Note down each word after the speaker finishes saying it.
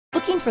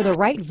Looking for the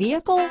right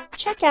vehicle?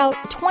 Check out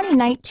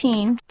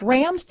 2019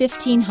 Ram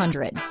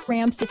 1500.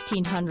 Ram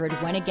 1500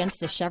 went against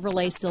the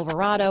Chevrolet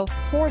Silverado,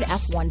 Ford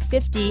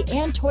F-150,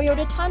 and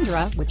Toyota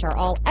Tundra, which are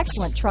all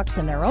excellent trucks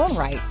in their own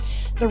right.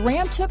 The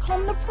Ram took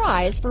home the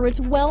prize for its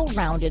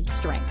well-rounded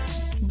strengths.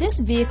 This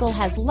vehicle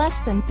has less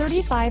than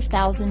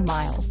 35,000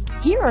 miles.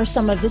 Here are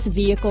some of this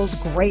vehicle's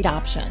great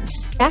options: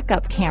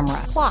 backup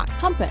camera, clock,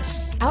 compass,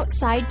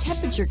 outside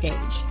temperature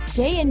gauge,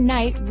 day and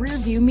night rear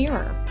view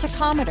mirror,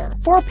 tachometer,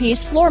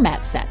 4-piece floor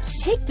mat set.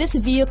 Take this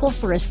vehicle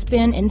for a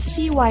spin and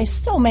see why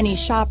so many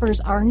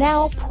shoppers are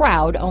now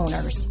proud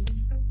owners.